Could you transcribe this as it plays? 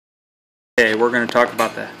Okay, we're going to talk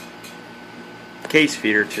about the case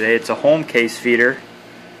feeder today. It's a Hulme case feeder,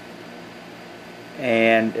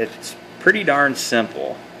 and it's pretty darn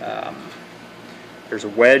simple. There's a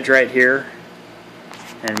wedge right here,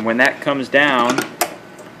 and when that comes down,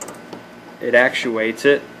 it actuates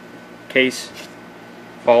it. Case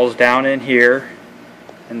falls down in here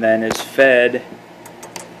and then is fed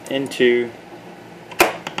into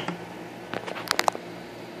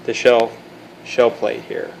the shell plate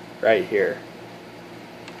here, right here.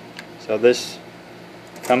 So this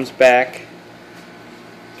comes back,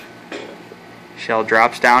 shell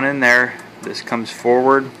drops down in there, this comes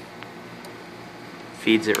forward,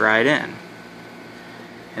 feeds it right in.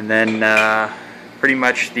 And then pretty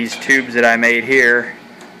much these tubes that I made here,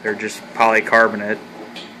 they're just polycarbonate,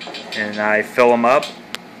 and I fill them up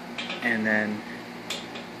and then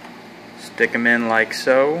stick them in like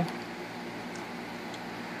so.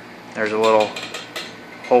 There's a little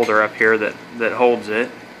holder up here that holds it,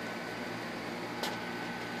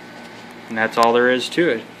 and that's all there is to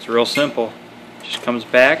it. It's real simple. Just comes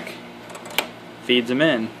back, feeds them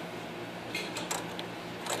in.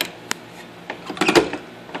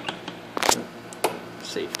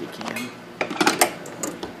 Safety can.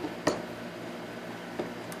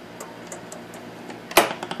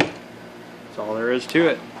 That's all there is to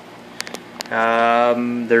it.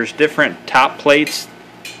 There's different top plates.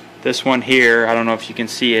 This one here, I don't know if you can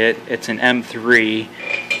see it, it's an M3.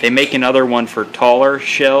 They make another one for taller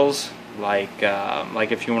shells, like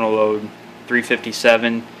if you want to load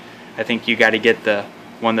 357, I think you got to get the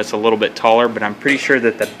one that's a little bit taller, but I'm pretty sure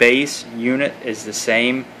that the base unit is the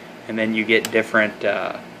same, and then you get different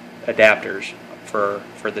adapters for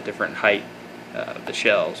the different height of the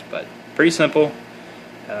shells. But pretty simple,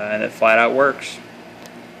 and it flat out works.